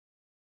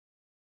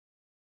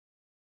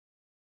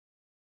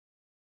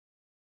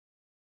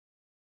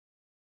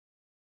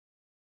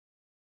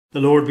The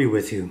Lord be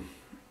with you.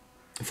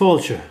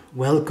 Fáilte,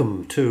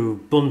 welcome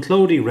to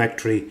Bunclody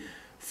Rectory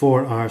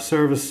for our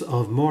service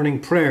of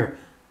morning prayer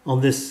on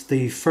this,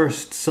 the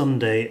first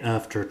Sunday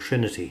after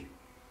Trinity.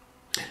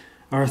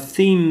 Our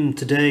theme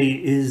today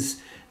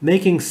is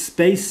making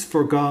space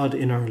for God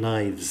in our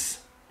lives.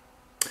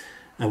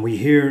 And we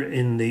hear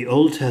in the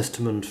Old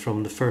Testament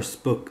from the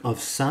first book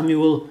of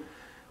Samuel,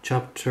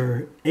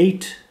 chapter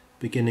 8,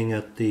 beginning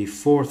at the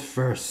 4th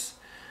verse,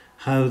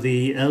 how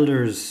the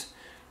elders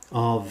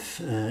of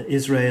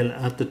Israel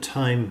at the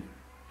time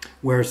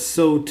were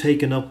so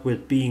taken up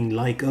with being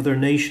like other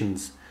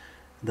nations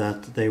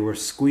that they were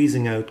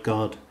squeezing out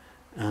God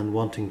and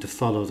wanting to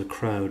follow the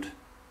crowd.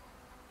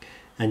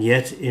 And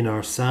yet in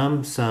our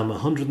Psalm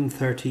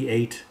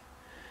 138,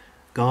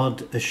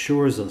 God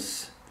assures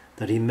us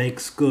that he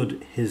makes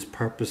good his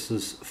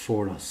purposes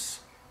for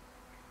us.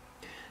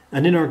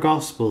 And in our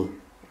Gospel,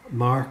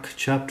 Mark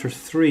chapter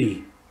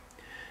 3,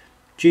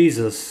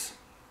 Jesus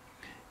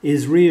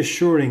is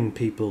reassuring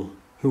people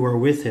who are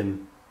with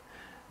him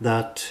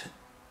that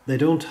they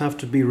don't have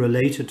to be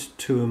related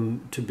to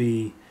him to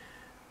be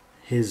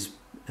his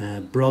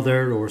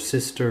brother or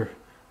sister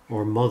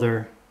or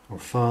mother or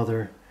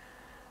father,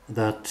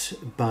 that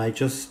by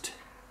just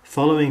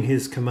following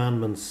his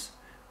commandments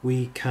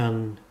we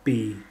can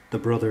be the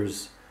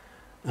brothers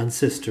and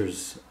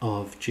sisters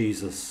of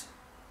Jesus.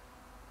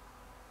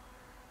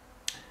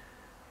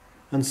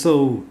 And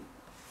so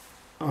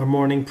our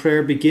morning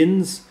prayer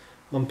begins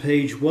on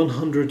page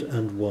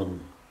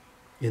 101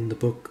 in the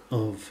Book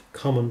of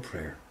Common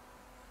Prayer.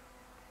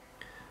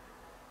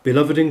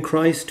 Beloved in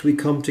Christ, we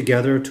come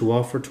together to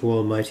offer to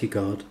Almighty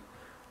God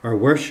our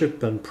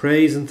worship and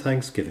praise and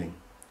thanksgiving,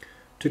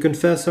 to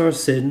confess our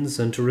sins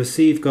and to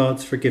receive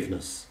God's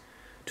forgiveness,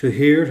 to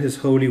hear his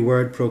holy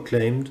word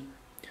proclaimed,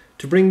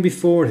 to bring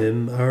before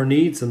him our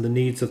needs and the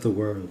needs of the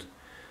world,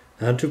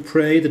 and to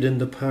pray that in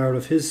the power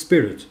of his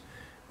Spirit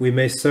we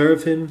may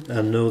serve him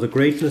and know the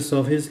greatness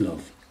of his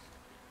love.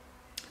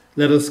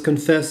 Let us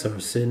confess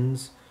our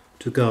sins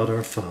to God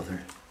our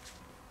Father.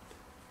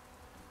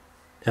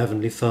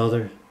 Heavenly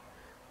Father,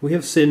 we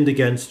have sinned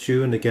against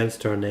you and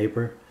against our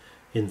neighbour,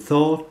 in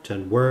thought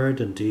and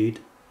word and deed,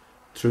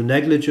 through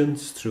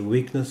negligence, through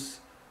weakness,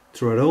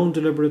 through our own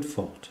deliberate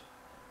fault,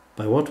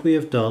 by what we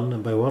have done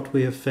and by what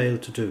we have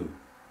failed to do.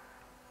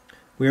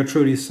 We are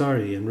truly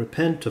sorry and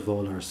repent of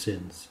all our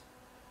sins.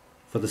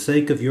 For the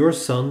sake of your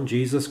Son,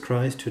 Jesus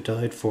Christ, who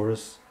died for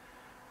us,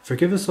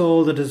 forgive us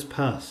all that is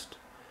past,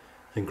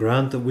 and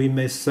grant that we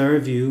may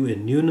serve you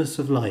in newness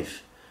of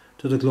life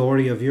to the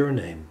glory of your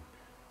name.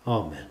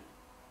 Amen.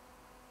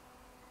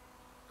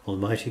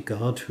 Almighty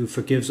God, who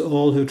forgives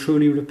all who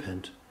truly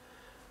repent,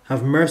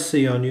 have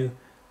mercy on you,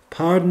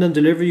 pardon and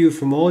deliver you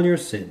from all your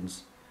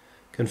sins,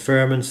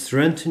 confirm and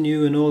strengthen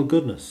you in all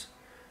goodness,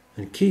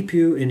 and keep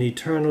you in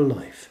eternal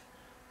life,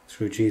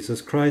 through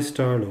Jesus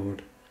Christ our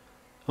Lord.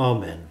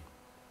 Amen.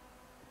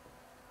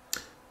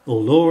 O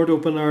Lord,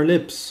 open our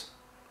lips,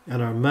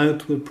 and our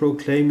mouth will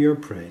proclaim your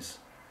praise.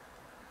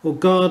 O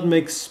God,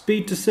 make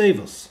speed to save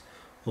us.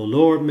 O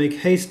Lord, make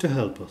haste to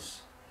help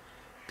us.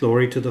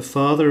 Glory to the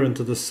Father, and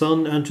to the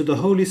Son, and to the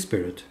Holy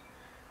Spirit,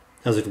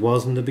 as it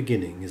was in the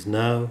beginning, is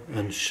now,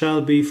 and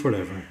shall be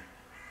forever.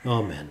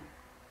 Amen.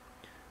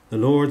 The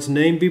Lord's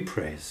name be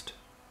praised.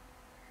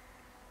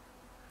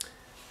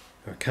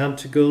 Our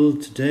canticle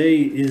today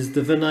is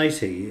the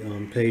Venite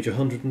on page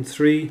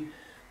 103,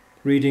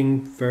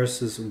 reading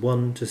verses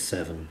 1 to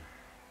 7.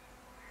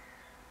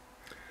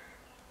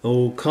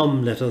 O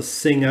come, let us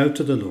sing out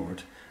to the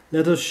Lord.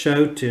 Let us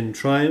shout in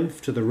triumph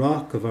to the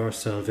rock of our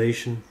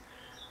salvation.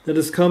 Let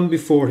us come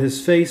before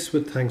his face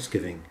with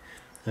thanksgiving,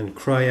 and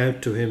cry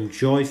out to him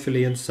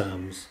joyfully in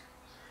psalms.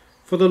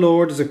 For the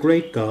Lord is a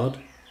great God,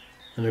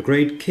 and a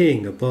great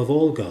King above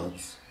all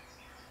gods.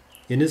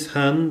 In his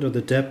hand are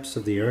the depths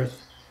of the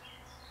earth,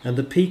 and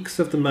the peaks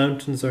of the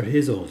mountains are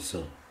his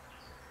also.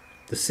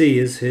 The sea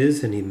is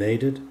his, and he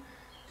made it.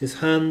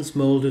 His hands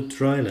moulded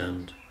dry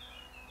land.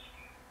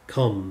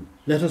 Come,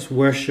 let us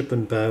worship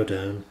and bow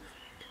down,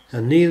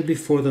 and kneel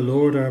before the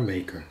Lord our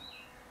Maker.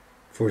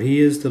 For he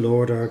is the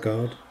Lord our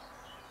God.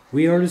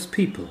 We are his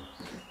people,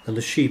 and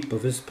the sheep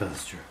of his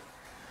pasture.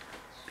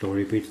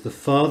 Glory be to the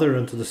Father,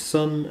 and to the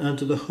Son, and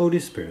to the Holy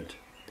Spirit,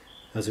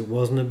 as it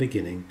was in the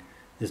beginning,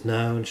 is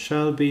now, and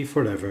shall be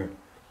forever.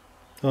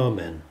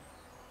 Amen.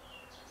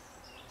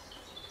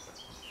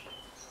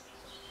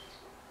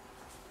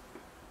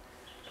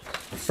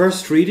 Our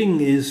first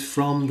reading is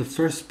from the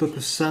first book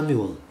of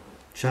Samuel,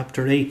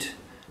 chapter 8,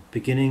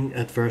 beginning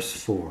at verse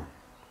 4.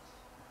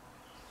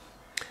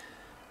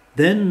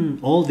 Then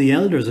all the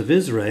elders of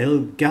Israel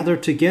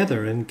gathered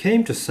together and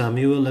came to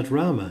Samuel at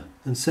Ramah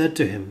and said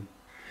to him,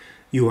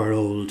 You are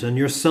old, and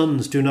your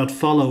sons do not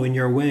follow in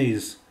your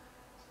ways.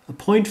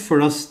 Appoint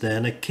for us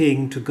then a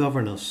king to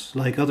govern us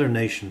like other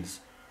nations.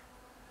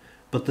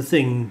 But the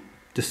thing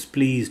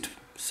displeased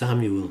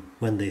Samuel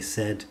when they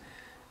said,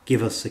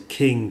 Give us a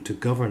king to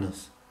govern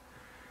us.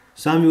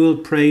 Samuel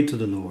prayed to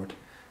the Lord,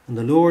 and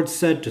the Lord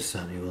said to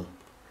Samuel,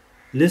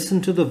 Listen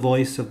to the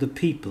voice of the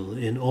people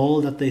in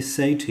all that they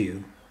say to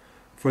you,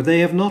 For they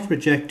have not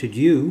rejected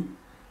you,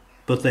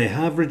 but they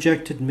have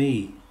rejected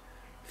me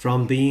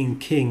from being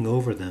king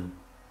over them,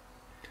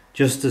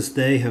 just as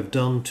they have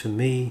done to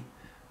me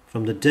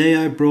from the day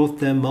I brought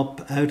them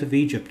up out of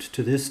Egypt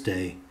to this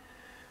day,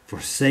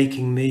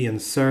 forsaking me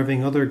and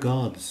serving other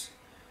gods,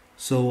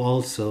 so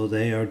also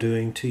they are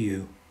doing to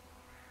you.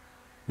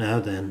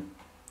 Now then,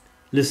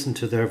 listen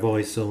to their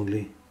voice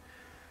only.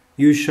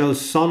 You shall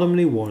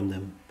solemnly warn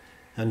them,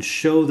 and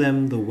show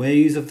them the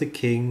ways of the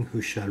king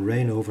who shall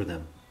reign over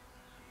them.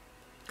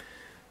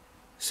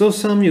 So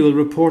Samuel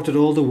reported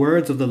all the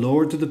words of the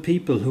Lord to the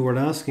people who were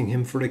asking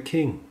him for a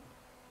king.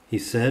 He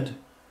said,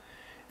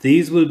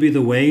 "These will be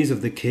the ways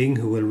of the king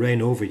who will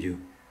reign over you.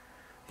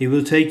 He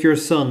will take your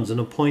sons and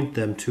appoint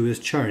them to his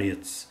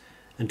chariots,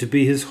 and to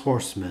be his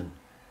horsemen,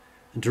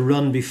 and to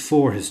run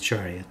before his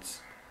chariots.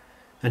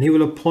 And he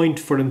will appoint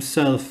for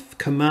himself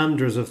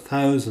commanders of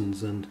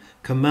thousands and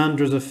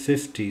commanders of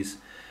 50s,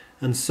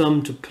 and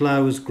some to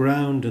plough his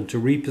ground and to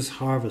reap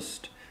his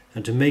harvest,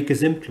 and to make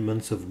his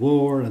implements of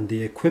war and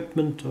the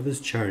equipment of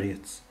his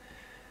chariots.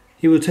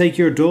 He will take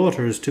your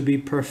daughters to be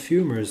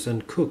perfumers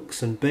and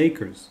cooks and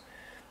bakers.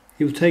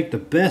 He will take the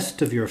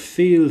best of your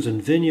fields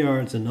and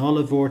vineyards and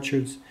olive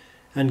orchards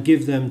and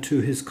give them to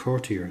his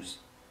courtiers.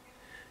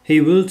 He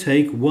will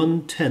take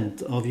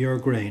 1/10 of your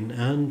grain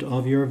and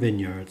of your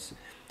vineyards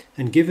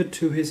and give it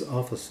to his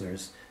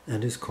officers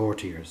and his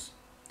courtiers.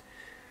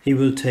 He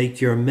will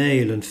take your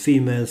male and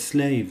female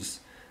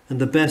slaves and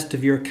the best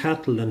of your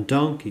cattle and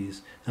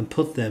donkeys and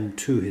put them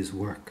to his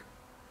work.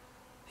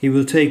 He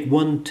will take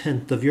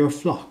 1/10 of your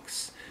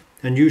flocks,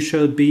 and you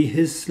shall be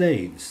his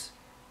slaves.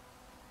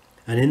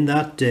 And in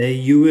that day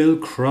you will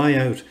cry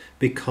out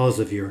because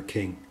of your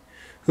king,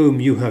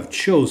 whom you have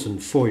chosen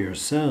for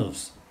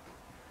yourselves.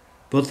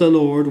 But the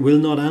Lord will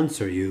not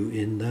answer you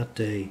in that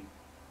day."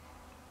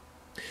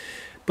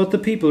 But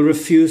the people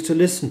refused to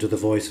listen to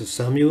the voice of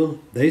Samuel.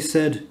 They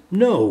said,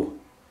 "No,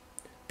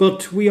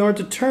 but we are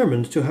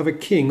determined to have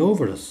a king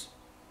over us,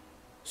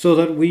 so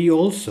that we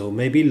also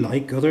may be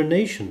like other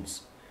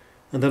nations,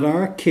 and that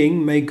our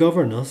king may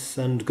govern us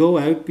and go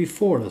out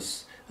before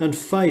us and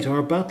fight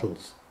our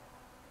battles."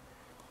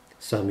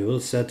 Samuel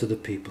said to the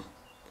people,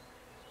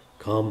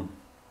 "Come,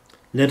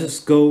 let us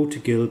go to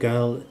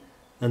Gilgal,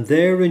 and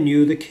there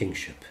renew the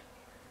kingship."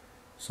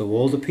 So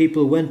all the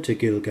people went to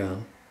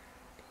Gilgal,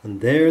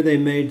 and there they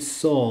made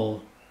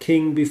Saul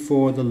king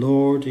before the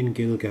Lord in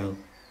Gilgal.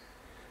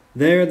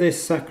 There they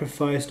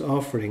sacrificed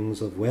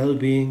offerings of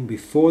well-being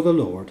before the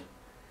Lord,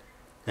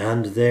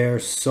 and there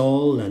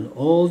Saul and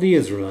all the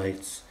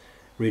Israelites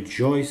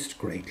rejoiced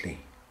greatly.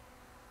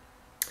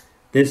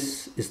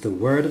 This is the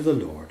word of the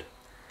Lord.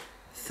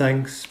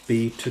 Thanks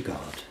be to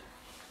God.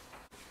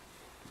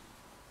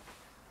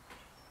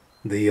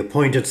 The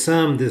appointed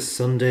psalm this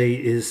Sunday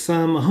is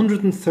Psalm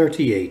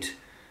 138,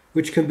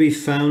 which can be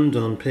found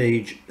on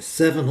page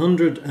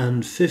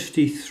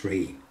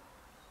 753.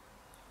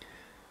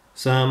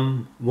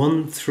 Psalm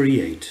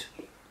 138.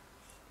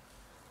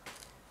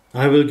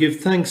 I will give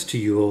thanks to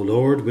you, O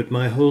Lord, with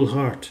my whole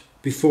heart.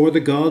 Before the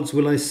gods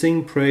will I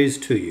sing praise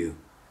to you.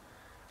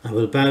 I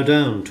will bow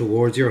down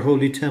towards your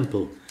holy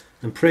temple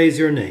and praise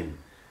your name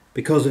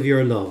because of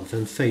your love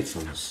and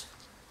faithfulness.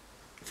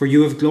 For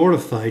you have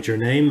glorified your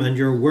name and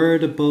your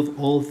word above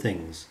all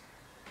things.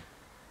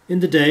 In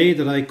the day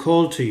that I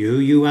called to you,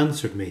 you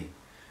answered me.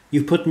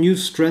 You put new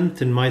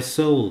strength in my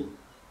soul.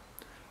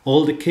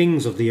 All the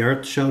kings of the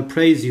earth shall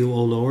praise you,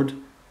 O Lord,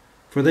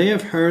 for they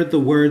have heard the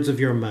words of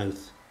your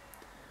mouth.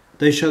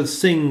 They shall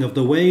sing of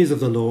the ways of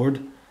the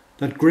Lord,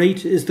 that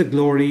great is the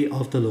glory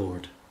of the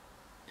Lord.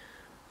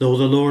 Though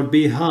the Lord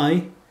be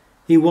high,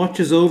 he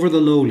watches over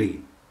the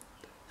lowly.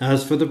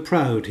 As for the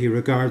proud, he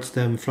regards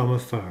them from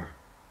afar.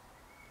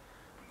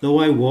 Though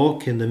I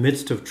walk in the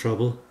midst of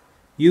trouble,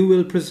 you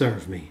will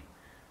preserve me.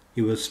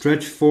 You will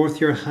stretch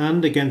forth your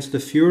hand against the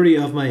fury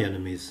of my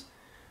enemies.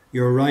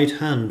 Your right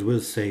hand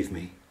will save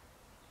me.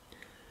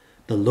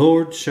 The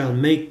Lord shall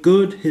make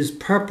good his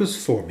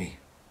purpose for me.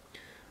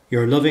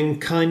 Your loving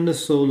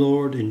kindness, O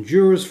Lord,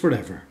 endures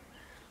forever.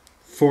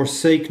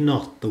 Forsake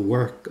not the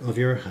work of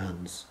your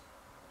hands.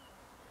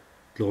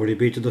 Glory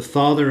be to the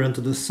Father, and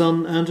to the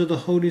Son, and to the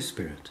Holy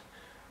Spirit,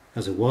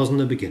 as it was in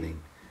the beginning,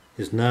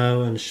 is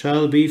now, and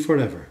shall be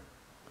forever.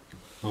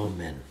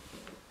 Amen.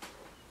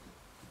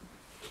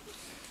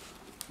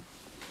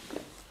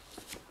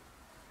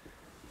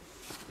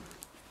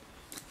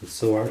 And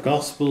so our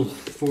Gospel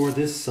for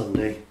this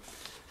Sunday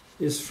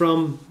is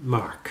from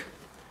Mark,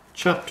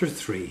 chapter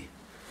 3,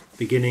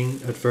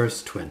 beginning at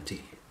verse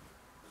 20.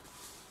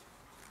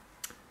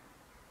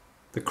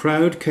 The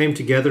crowd came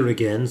together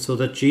again so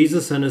that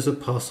Jesus and his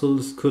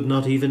apostles could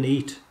not even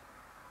eat.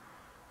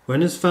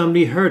 When his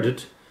family heard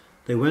it,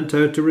 they went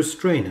out to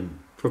restrain him,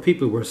 for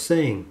people were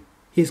saying,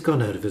 "He's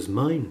gone out of his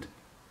mind."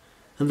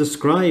 And the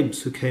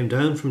scribes who came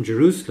down from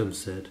Jerusalem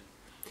said,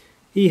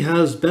 "He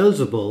has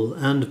Beelzebul,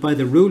 and by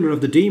the ruler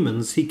of the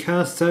demons he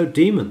casts out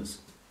demons."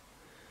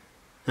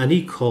 And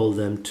he called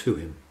them to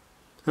him,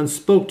 and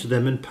spoke to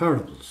them in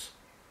parables.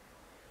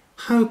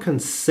 "How can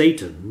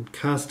Satan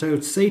cast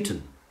out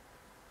Satan?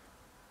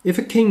 If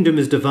a kingdom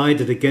is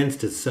divided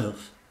against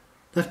itself,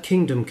 that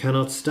kingdom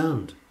cannot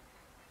stand.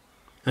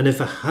 And if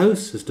a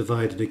house is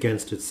divided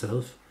against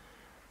itself,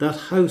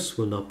 that house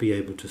will not be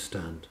able to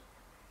stand.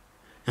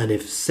 And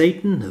if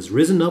Satan has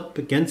risen up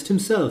against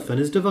himself and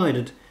is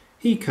divided,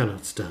 he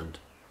cannot stand,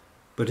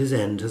 but his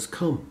end has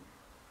come.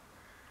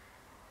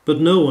 But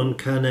no one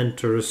can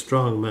enter a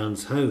strong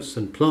man's house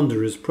and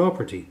plunder his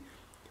property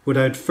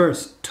without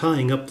first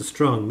tying up the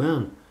strong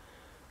man.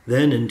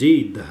 Then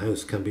indeed the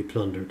house can be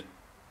plundered.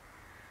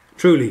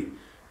 Truly,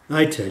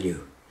 I tell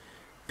you,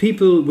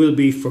 people will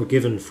be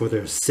forgiven for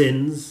their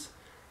sins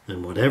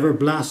and whatever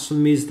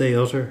blasphemies they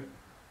utter.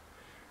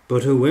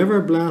 But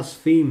whoever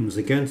blasphemes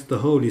against the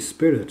Holy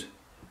Spirit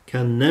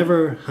can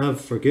never have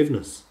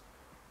forgiveness,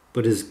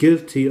 but is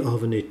guilty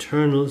of an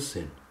eternal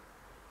sin.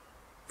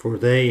 For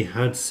they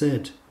had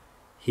said,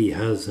 he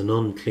has an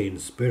unclean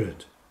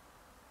spirit.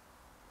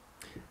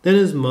 Then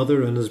his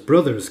mother and his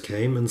brothers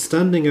came, and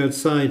standing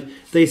outside,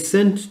 they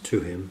sent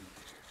to him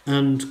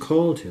and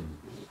called him.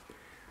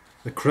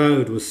 A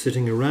crowd was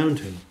sitting around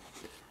him,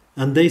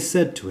 and they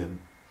said to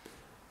him,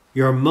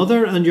 your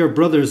mother and your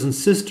brothers and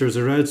sisters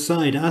are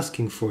outside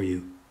asking for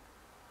you.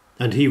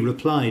 And he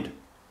replied,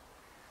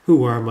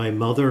 who are my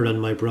mother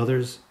and my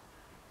brothers?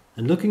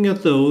 And looking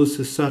at those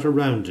who sat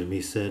around him,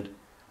 he said,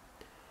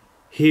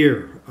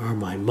 here are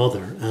my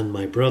mother and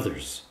my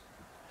brothers.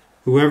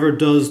 Whoever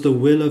does the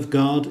will of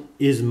God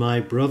is my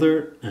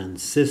brother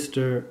and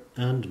sister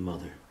and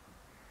mother.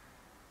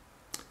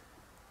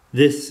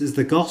 This is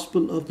the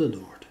gospel of the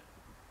Lord.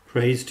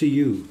 Praise to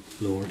you,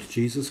 Lord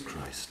Jesus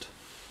Christ.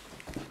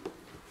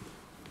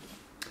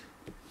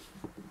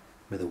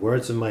 May the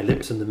words of my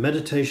lips and the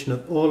meditation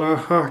of all our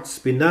hearts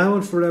be now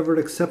and forever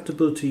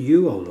acceptable to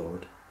you, O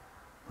Lord,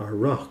 our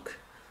rock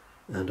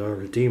and our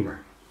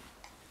Redeemer.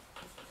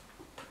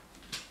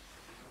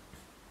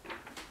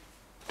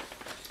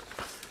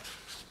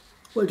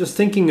 Well, just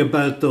thinking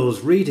about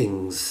those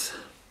readings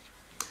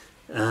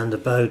and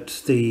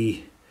about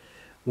the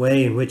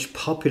way in which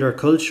popular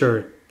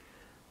culture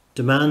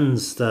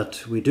demands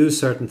that we do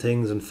certain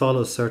things and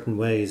follow certain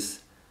ways,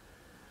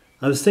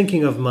 I was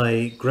thinking of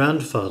my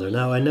grandfather.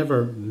 Now, I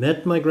never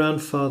met my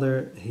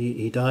grandfather.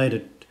 He died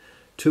at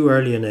too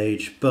early an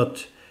age,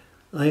 but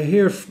I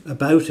hear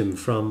about him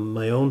from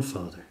my own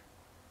father.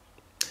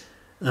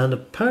 And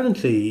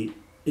apparently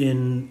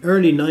in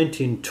early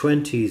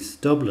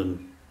 1920s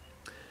Dublin,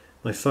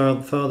 my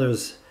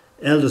father's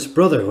eldest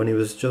brother, when he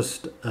was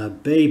just a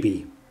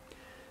baby,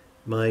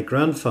 my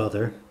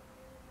grandfather,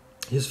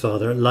 his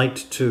father,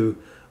 liked to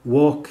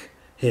walk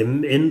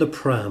him in the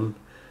pram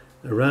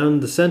around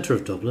the centre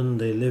of Dublin.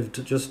 They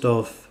lived just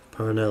off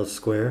Parnell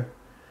Square,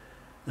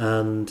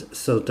 and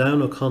so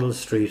down O'Connell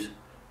Street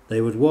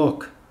they would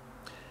walk.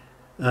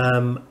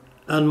 And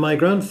my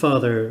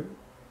grandfather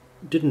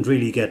didn't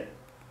really get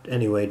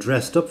anyway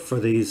dressed up for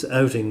these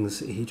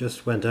outings. He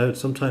just went out,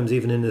 sometimes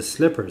even in his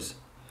slippers.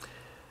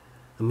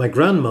 And my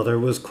grandmother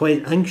was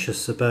quite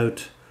anxious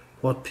about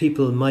what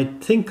people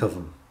might think of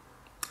him,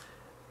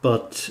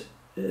 but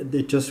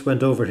it just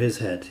went over his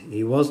head.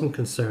 He wasn't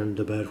concerned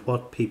about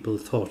what people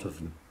thought of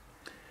him.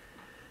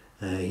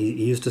 He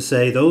used to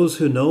say, those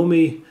who know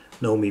me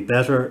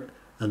better,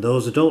 and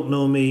those who don't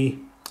know me,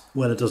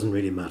 well, it doesn't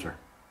really matter.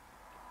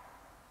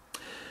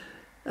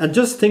 And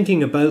just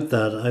thinking about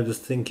that, I was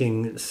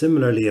thinking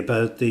similarly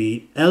about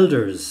the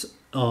elders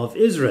of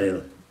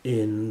Israel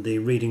in the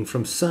reading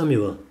from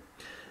Samuel.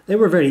 They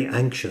were very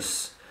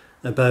anxious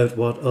about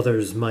what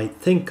others might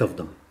think of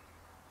them.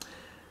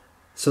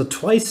 So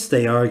twice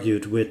they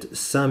argued with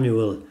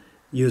Samuel,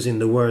 using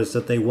the words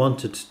that they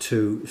wanted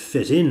to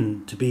fit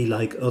in, to be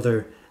like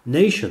other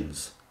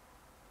nations.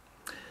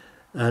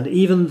 And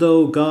even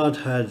though God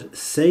had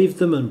saved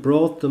them and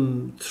brought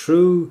them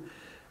through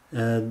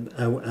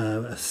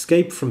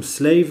escape from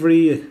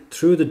slavery,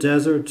 through the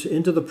desert,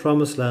 into the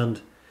promised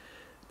land,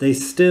 they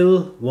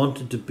still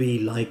wanted to be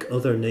like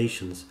other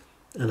nations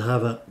and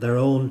have their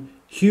own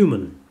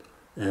human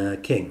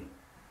king.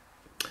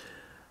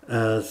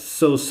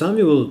 So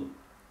Samuel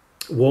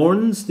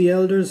warns the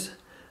elders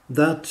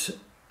that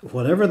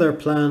whatever their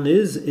plan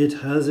is,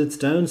 it has its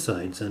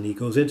downsides, and he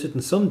goes into it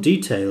in some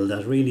detail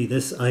that really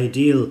this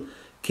ideal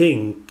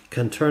king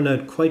can turn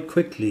out quite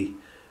quickly,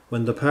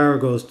 when the power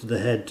goes to the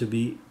head, to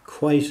be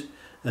quite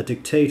a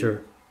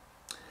dictator.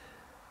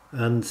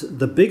 And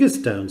the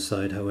biggest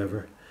downside,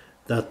 however,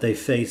 that they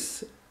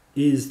face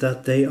is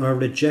that they are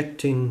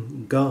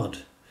rejecting God.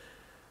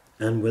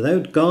 And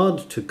without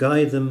God to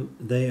guide them,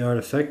 they are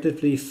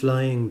effectively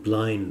flying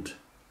blind.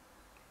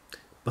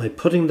 By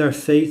putting their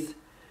faith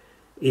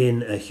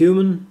in a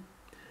human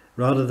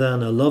rather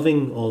than a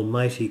loving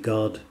almighty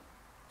God,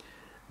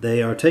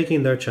 they are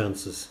taking their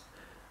chances.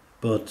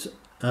 But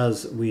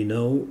as we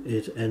know,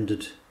 it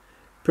ended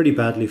pretty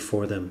badly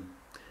for them.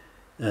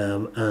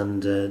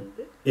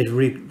 It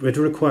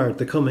required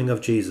the coming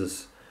of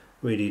Jesus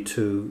really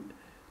to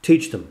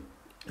teach them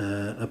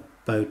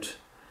about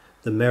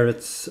the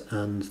merits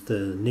and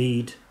the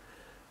need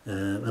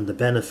and the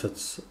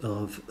benefits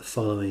of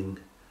following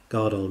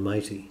God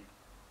Almighty.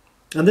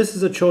 And this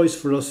is a choice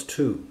for us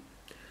too.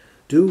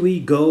 Do we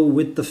go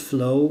with the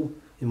flow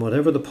in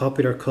whatever the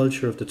popular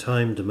culture of the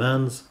time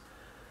demands,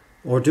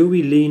 or do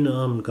we lean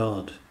on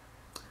God,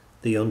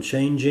 the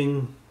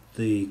unchanging,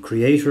 the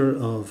creator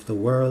of the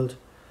world,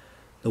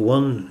 the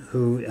one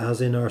who,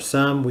 as in our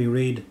psalm we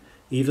read,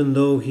 even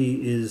though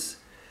he is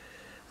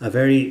a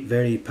very,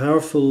 very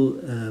powerful,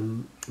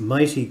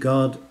 mighty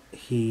God,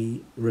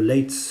 he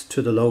relates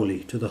to the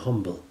lowly, to the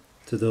humble,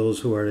 to those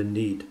who are in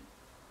need.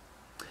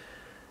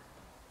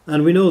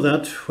 And we know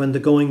that when the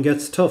going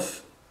gets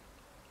tough,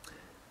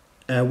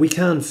 we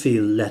can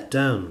feel let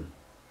down.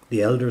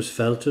 The elders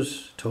felt it,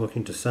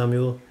 talking to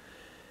Samuel,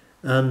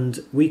 and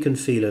we can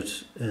feel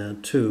it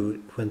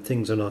too when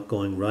things are not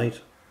going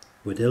right,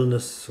 with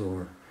illness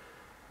or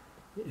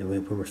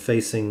when we're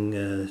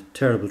facing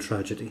terrible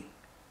tragedy.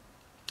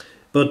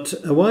 But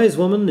a wise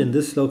woman in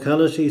this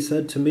locality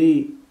said to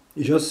me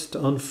just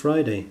on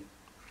Friday,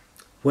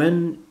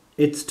 when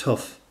it's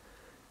tough,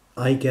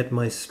 I get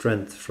my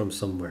strength from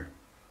somewhere.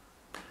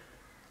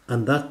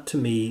 And that to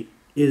me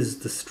is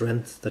the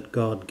strength that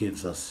God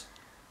gives us.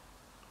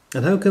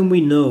 And how can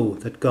we know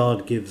that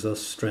God gives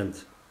us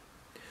strength?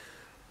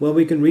 Well,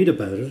 we can read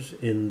about it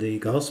in the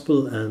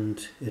Gospel,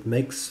 and it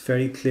makes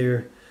very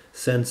clear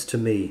sense to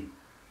me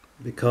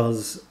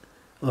because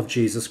of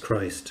Jesus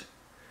Christ.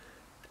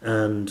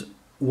 And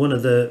one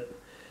of the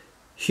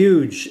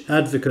huge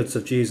advocates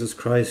of Jesus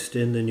Christ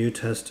in the New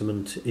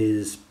Testament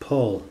is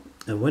Paul.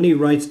 And when he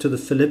writes to the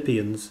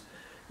Philippians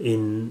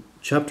in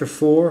chapter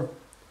 4,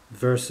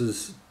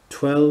 verses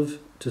 12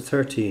 to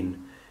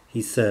 13,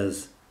 he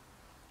says,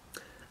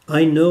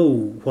 I know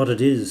what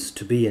it is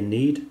to be in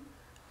need,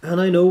 and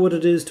I know what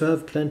it is to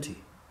have plenty.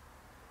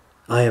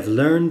 I have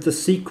learned the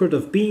secret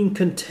of being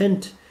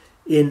content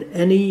in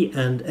any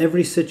and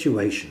every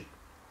situation.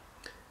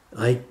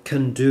 I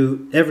can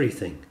do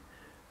everything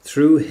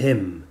through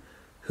him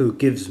who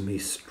gives me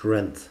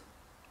strength.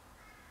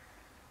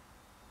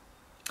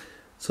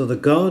 So the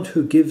God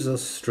who gives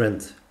us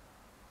strength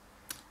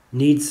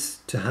needs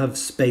to have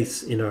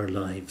space in our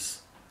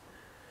lives.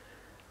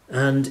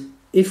 And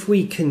if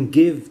we can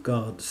give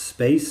God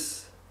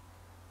space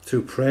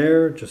through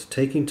prayer, just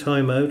taking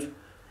time out,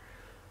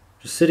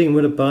 just sitting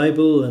with a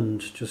Bible and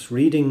just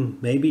reading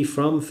maybe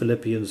from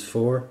Philippians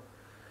 4,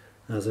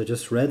 as I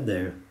just read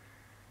there,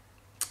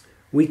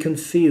 we can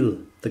feel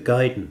the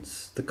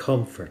guidance, the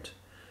comfort,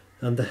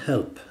 and the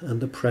help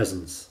and the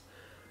presence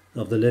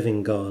of the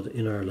living God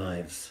in our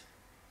lives.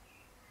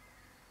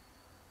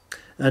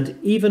 And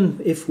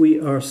even if we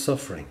are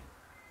suffering,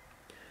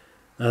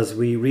 as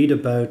we read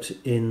about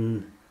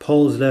in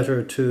Paul's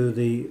letter to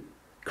the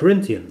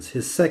Corinthians,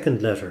 his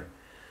second letter,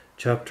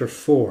 chapter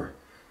 4,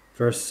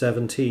 verse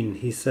 17,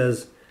 he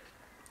says,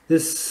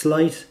 this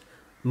slight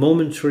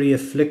momentary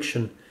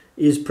affliction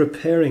is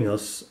preparing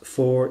us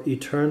for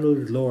eternal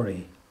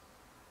glory.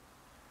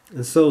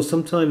 And so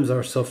sometimes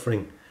our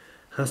suffering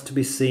has to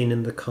be seen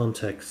in the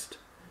context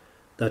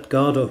that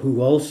God,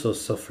 who also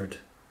suffered,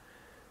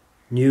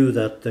 knew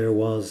that there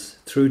was,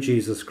 through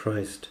Jesus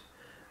Christ,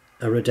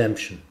 a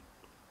redemption,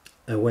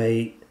 a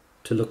way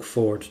to look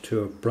forward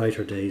to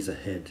brighter days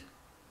ahead.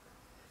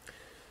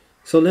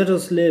 So let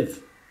us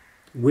live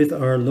with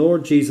our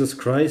Lord Jesus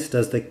Christ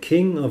as the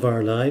King of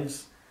our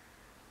lives,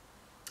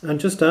 and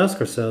just ask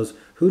ourselves,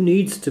 who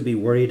needs to be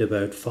worried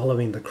about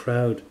following the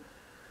crowd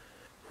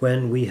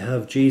when we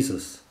have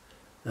Jesus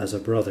as a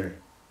brother,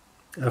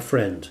 a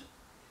friend,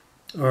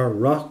 our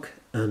rock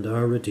and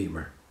our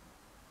Redeemer?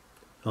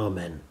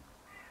 Amen.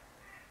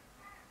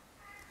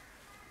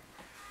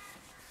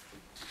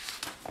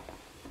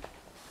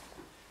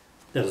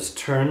 Let us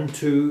turn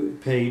to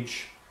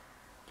page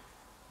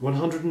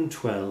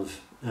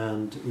 112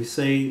 and we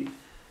say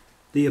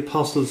the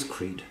Apostles'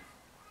 Creed.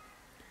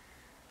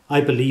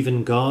 I believe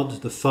in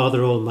God, the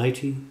Father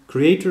Almighty,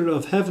 creator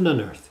of heaven and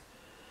earth.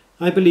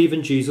 I believe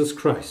in Jesus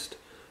Christ,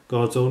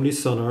 God's only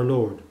Son, our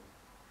Lord,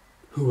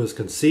 who was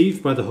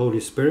conceived by the Holy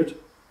Spirit,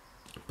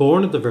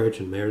 born of the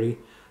Virgin Mary,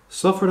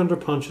 suffered under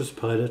Pontius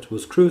Pilate,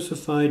 was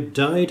crucified,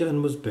 died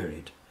and was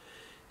buried.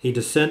 He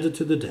descended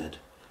to the dead.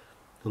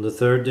 On the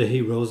third day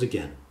he rose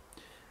again.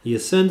 He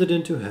ascended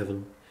into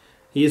heaven.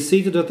 He is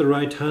seated at the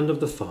right hand of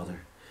the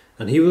Father,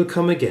 and he will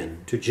come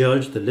again to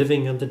judge the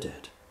living and the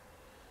dead.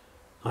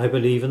 I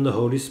believe in the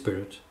Holy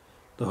Spirit,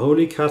 the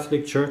Holy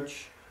Catholic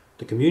Church,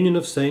 the communion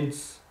of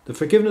saints, the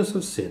forgiveness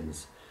of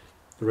sins,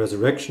 the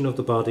resurrection of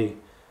the body,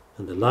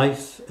 and the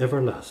life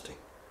everlasting.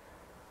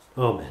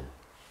 Amen.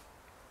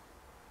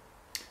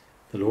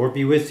 The Lord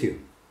be with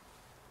you.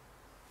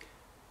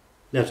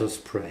 Let us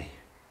pray.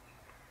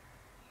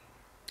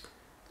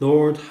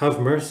 Lord, have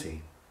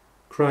mercy.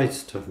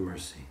 Christ, have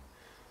mercy.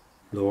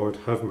 Lord,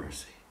 have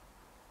mercy.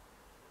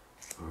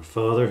 Our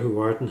Father, who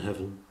art in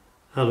heaven,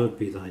 hallowed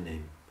be thy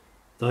name.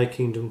 Thy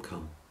kingdom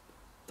come.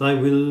 Thy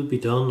will be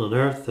done on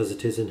earth as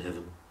it is in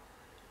heaven.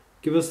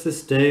 Give us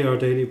this day our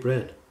daily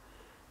bread.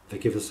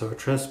 Forgive us our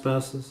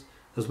trespasses,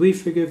 as we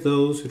forgive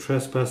those who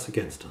trespass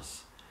against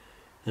us.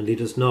 And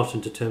lead us not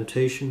into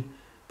temptation,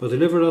 but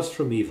deliver us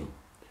from evil.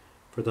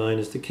 For thine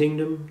is the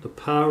kingdom, the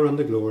power, and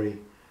the glory,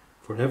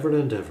 for ever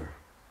and ever.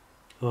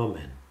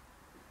 Amen.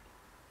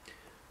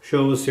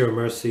 Show us your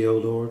mercy, O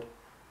Lord,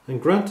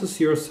 and grant us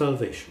your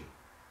salvation.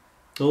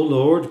 O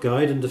Lord,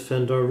 guide and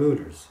defend our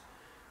rulers,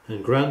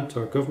 and grant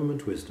our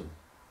government wisdom.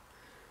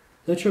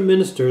 Let your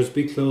ministers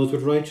be clothed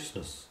with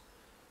righteousness,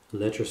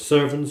 and let your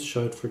servants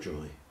shout for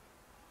joy.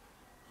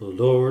 O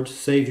Lord,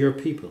 save your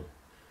people,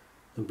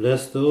 and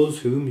bless those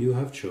whom you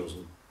have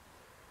chosen.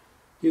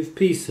 Give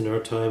peace in our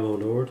time, O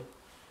Lord,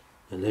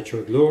 and let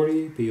your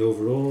glory be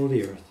over all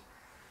the earth.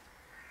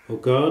 O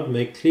God,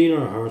 make clean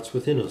our hearts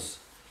within us,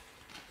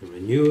 and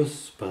renew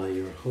us by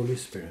your Holy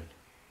Spirit.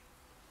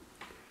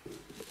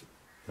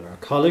 And our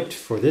collect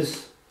for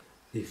this,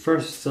 the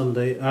first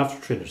Sunday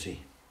after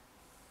Trinity.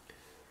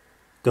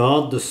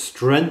 God, the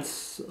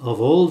strength of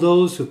all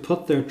those who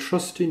put their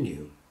trust in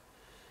you,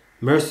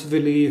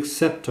 mercifully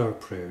accept our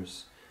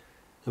prayers,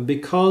 and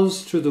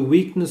because through the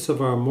weakness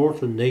of our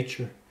mortal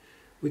nature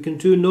we can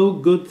do no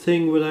good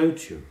thing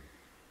without you,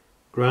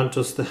 grant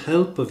us the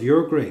help of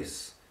your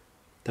grace,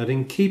 that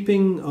in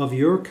keeping of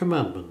your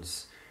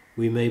commandments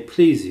we may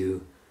please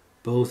you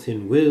both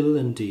in will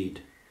and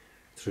deed,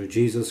 through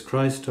Jesus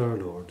Christ our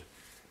Lord.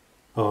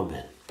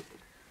 Amen.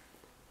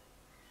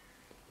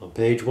 On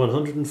page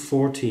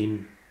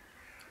 114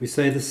 we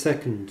say the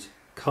second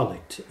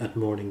collect at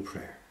morning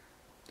prayer.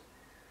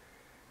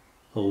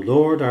 O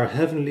Lord, our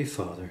heavenly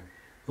Father,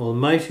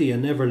 almighty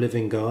and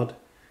ever-living God,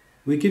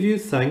 we give you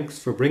thanks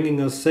for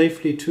bringing us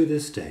safely to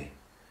this day.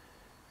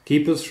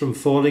 Keep us from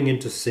falling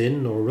into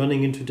sin or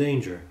running into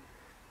danger,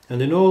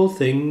 and in all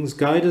things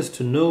guide us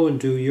to know and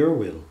do your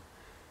will,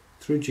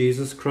 through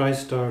Jesus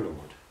Christ our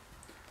Lord.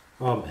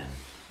 Amen.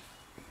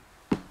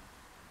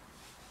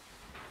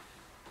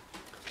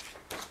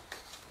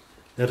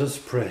 Let us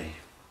pray.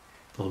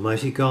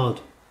 Almighty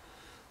God,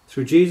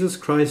 through Jesus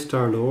Christ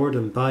our Lord,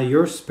 and by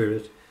your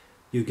Spirit,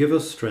 you give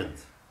us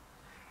strength,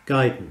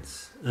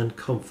 guidance and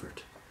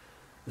comfort,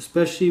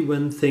 especially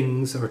when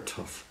things are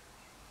tough.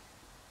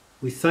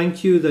 We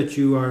thank you that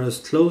you are as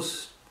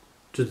close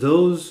to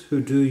those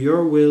who do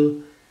your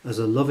will as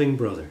a loving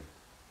brother.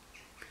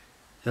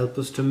 Help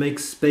us to make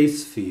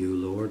space for you,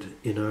 Lord,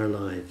 in our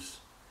lives.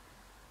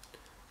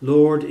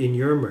 Lord, in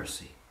your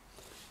mercy,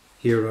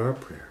 hear our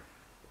prayer.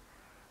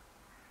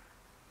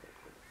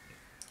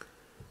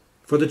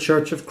 For the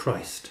Church of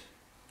Christ,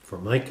 for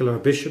Michael our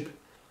Bishop,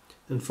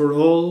 and for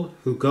all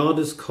who God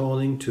is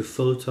calling to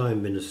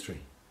full-time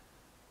ministry.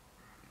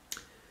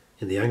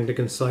 In the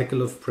Anglican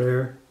cycle of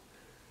prayer,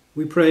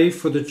 we pray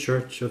for the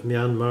Church of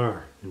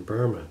Myanmar in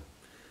Burma,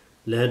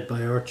 led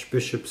by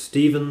Archbishop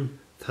Stephen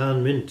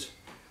Than Mint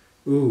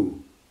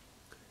Oo.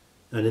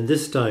 And in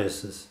this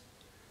diocese,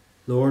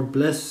 Lord,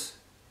 bless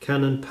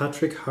Canon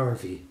Patrick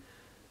Harvey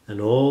and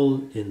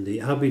all in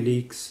the Abbey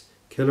Leaks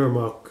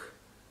Killermock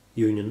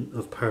Union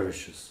of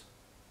Parishes.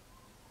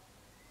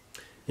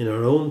 In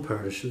our own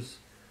parishes,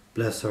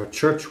 bless our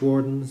church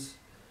wardens,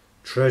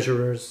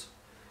 treasurers,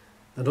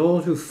 and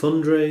all who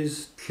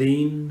fundraise,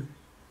 clean,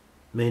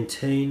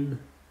 maintain,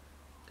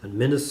 and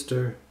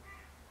minister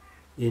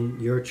in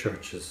your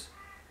churches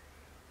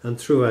and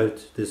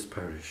throughout this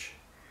parish.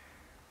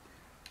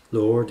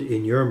 Lord,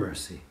 in your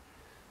mercy,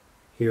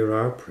 hear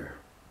our prayer.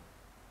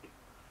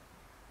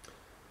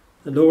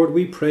 And Lord,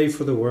 we pray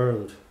for the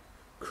world,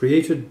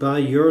 created by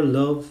your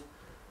love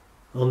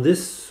on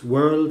this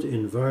World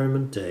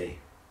Environment Day.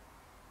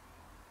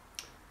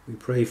 We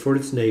pray for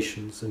its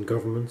nations and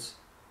governments,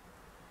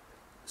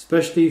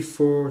 especially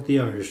for the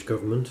Irish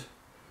government,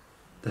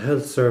 the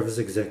Health Service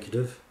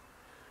Executive,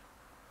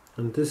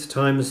 and this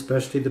time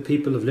especially the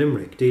people of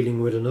Limerick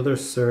dealing with another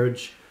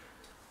surge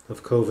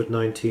of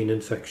COVID-19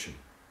 infection.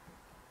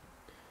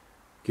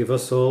 Give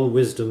us all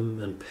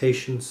wisdom and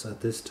patience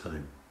at this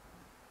time.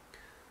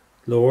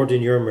 Lord,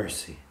 in your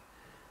mercy,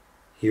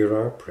 hear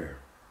our prayer.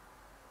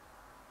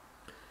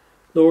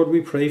 Lord,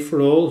 we pray for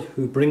all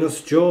who bring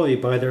us joy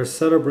by their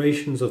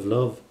celebrations of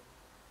love,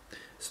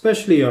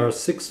 especially our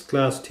 6th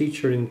class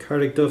teacher in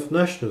Carrickduff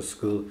National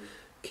School,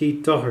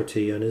 Keith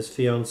Doherty, and his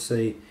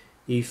fiancée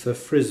Aoife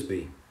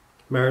Frisbee,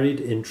 married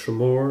in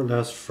Tramore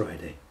last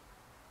Friday.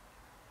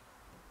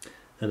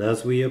 And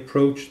as we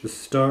approach the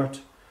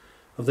start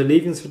of the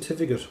Leaving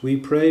Certificate, we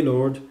pray,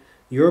 Lord,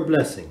 your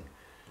blessing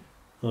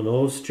on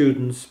all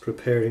students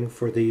preparing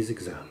for these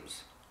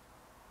exams.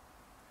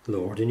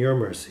 Lord, in your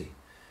mercy,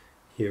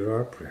 hear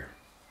our prayer.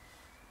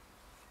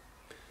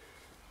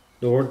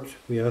 Lord,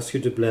 we ask you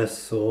to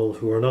bless all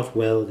who are not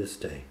well this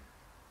day.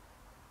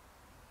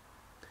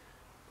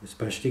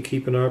 Especially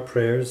keep in our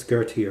prayers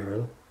Gertie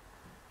Earl,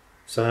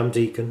 Sam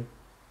Deacon,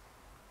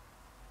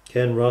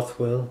 Ken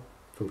Rothwell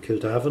from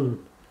Kildavin,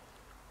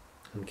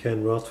 and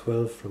Ken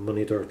Rothwell from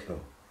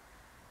Moneydurtlow,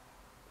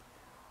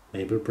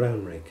 Mabel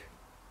Brownrigg,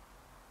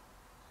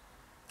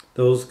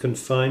 those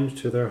confined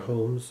to their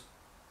homes,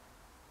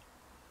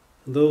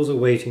 and those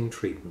awaiting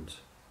treatment.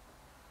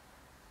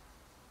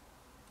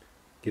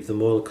 Give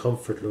them all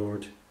comfort,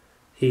 Lord,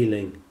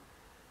 healing,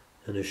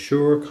 and a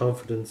sure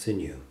confidence in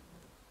you.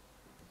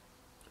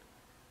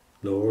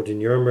 Lord,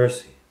 in your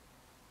mercy,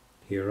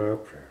 hear our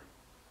prayer.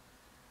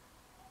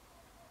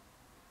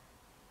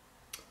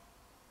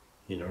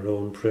 In our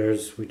own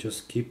prayers, we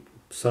just keep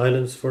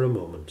silence for a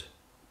moment.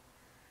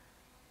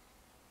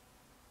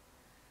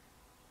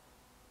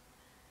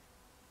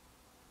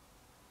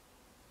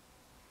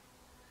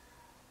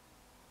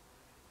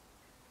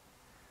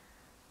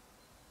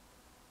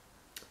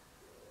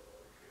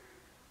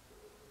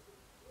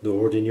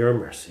 Lord, in your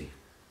mercy,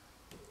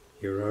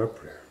 hear our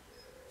prayer.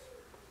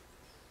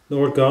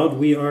 Lord God,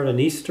 we are an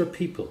Easter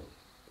people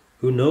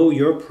who know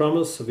your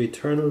promise of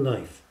eternal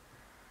life.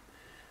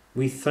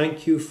 We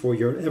thank you for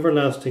your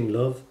everlasting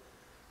love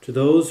to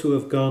those who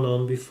have gone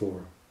on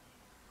before.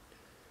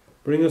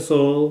 Bring us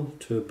all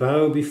to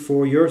bow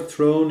before your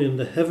throne in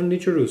the heavenly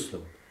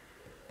Jerusalem,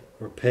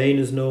 where pain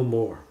is no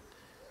more,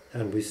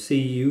 and we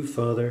see you,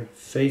 Father,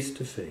 face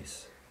to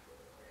face.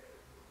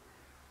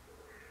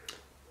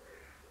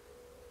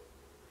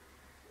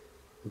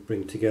 We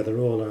bring together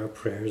all our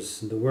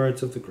prayers in the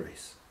words of the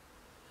grace.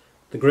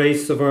 The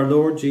grace of our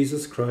Lord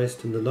Jesus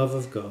Christ and the love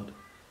of God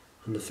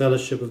and the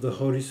fellowship of the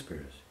Holy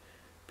Spirit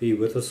be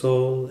with us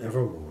all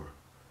evermore.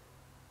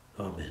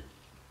 Amen.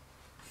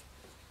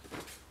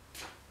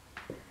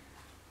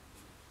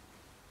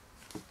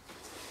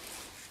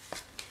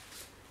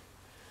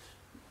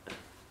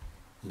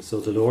 And so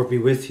the Lord be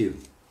with you.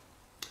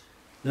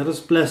 Let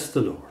us bless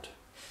the Lord.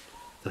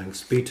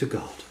 Thanks be to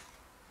God.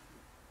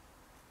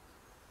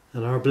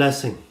 And our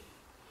blessing: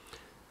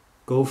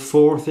 go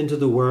forth into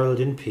the world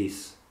in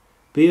peace.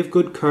 Be of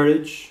good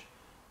courage.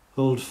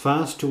 Hold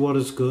fast to what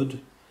is good.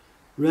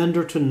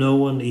 Render to no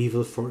one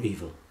evil for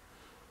evil.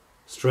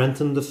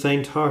 Strengthen the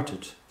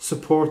faint-hearted.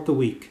 Support the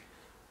weak.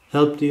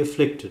 Help the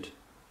afflicted.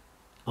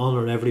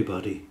 Honour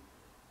everybody.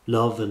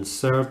 Love and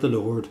serve the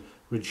Lord,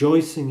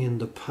 rejoicing in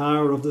the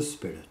power of the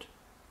Spirit.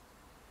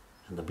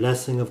 And the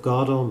blessing of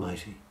God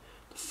Almighty,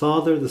 the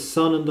Father, the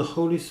Son, and the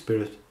Holy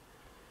Spirit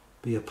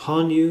be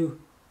upon you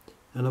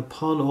and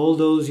upon all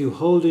those you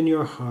hold in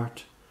your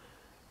heart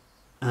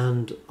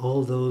and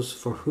all those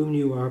for whom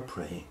you are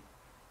praying,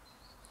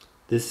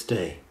 this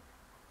day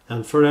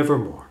and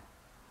forevermore.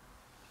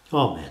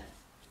 Amen.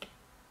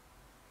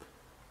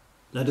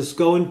 Let us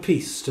go in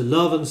peace to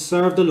love and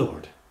serve the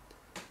Lord,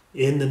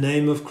 in the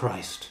name of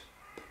Christ.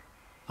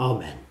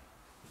 Amen.